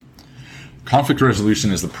Conflict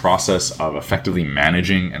resolution is the process of effectively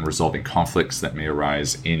managing and resolving conflicts that may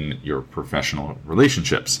arise in your professional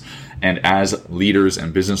relationships. And as leaders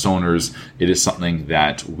and business owners, it is something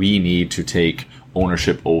that we need to take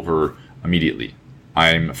ownership over immediately.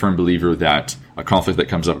 I'm a firm believer that a conflict that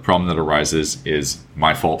comes up, a problem that arises, is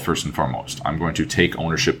my fault first and foremost. I'm going to take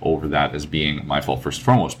ownership over that as being my fault first and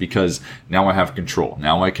foremost, because now I have control.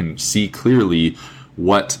 Now I can see clearly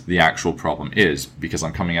what the actual problem is, because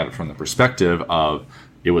I'm coming at it from the perspective of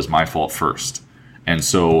it was my fault first. And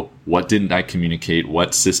so what didn't I communicate?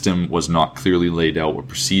 What system was not clearly laid out? What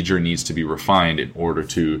procedure needs to be refined in order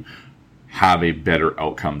to have a better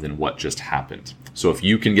outcome than what just happened? So if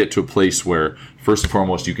you can get to a place where, first and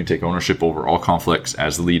foremost, you can take ownership over all conflicts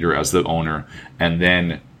as the leader, as the owner, and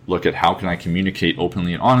then look at how can I communicate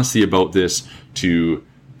openly and honestly about this to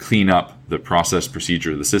clean up the process,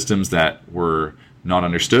 procedure, the systems that were not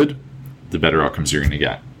understood, the better outcomes you're going to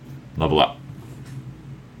get. Level up.